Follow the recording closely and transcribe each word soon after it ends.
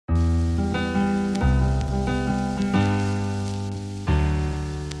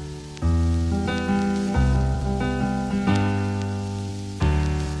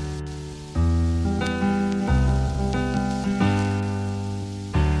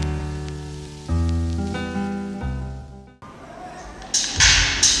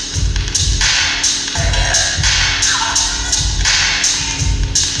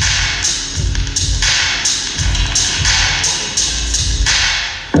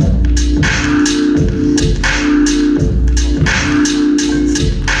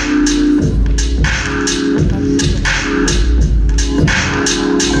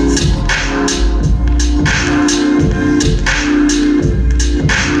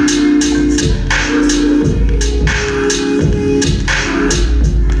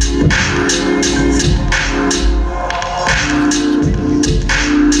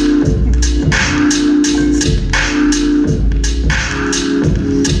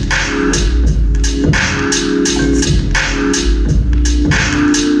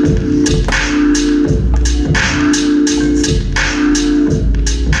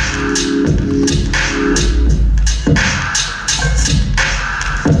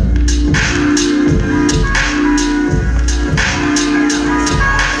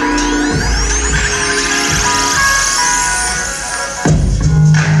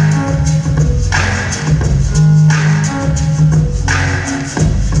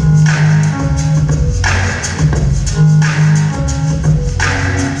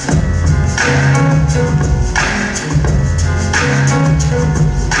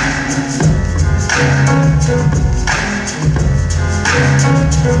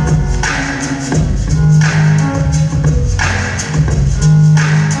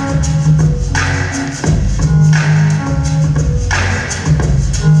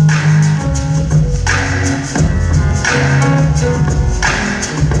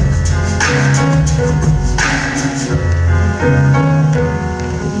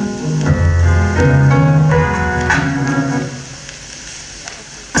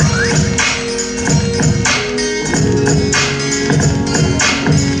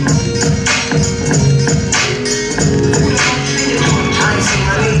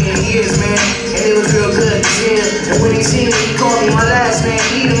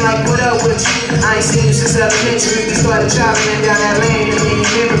elementary, we started traveling down that lane. And many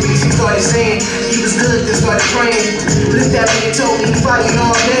memories, he started saying he was good, then started praying. Looked at me and told me he fighting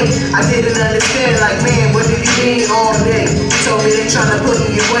all day. I didn't understand, like, man, what did he mean all day? He told me they trying to put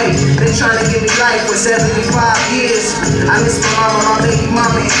me away. They trying to give me life for 75 years. I miss my mama, my baby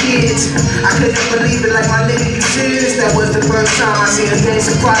mama and kids. I couldn't believe it, like, my nigga, you serious? That was the first time I seen him getting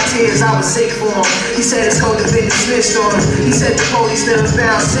some cry tears. I was sick for him. He said his code had been dismissed on him. He said the police still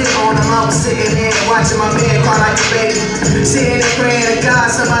found sick on him. I was sitting there watching my man cry like a baby. Sitting and praying to God,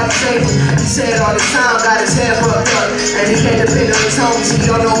 somebody save him. He said all this time, got his head fucked up. And he can't depend on his homies, he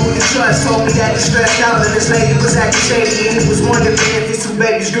don't know who to trust. Told me that he stressed out and this lady was acting shady. And he was wondering if his two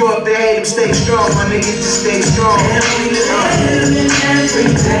babies grew up, they hate him, stay strong. My nigga, just stay strong. And we live in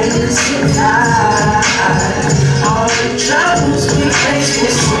every day to survive. All the troubles we face will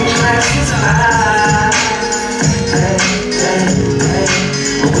soon pass us by. Hey, hey, hey,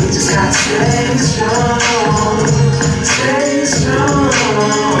 we just gotta stay strong, stay strong.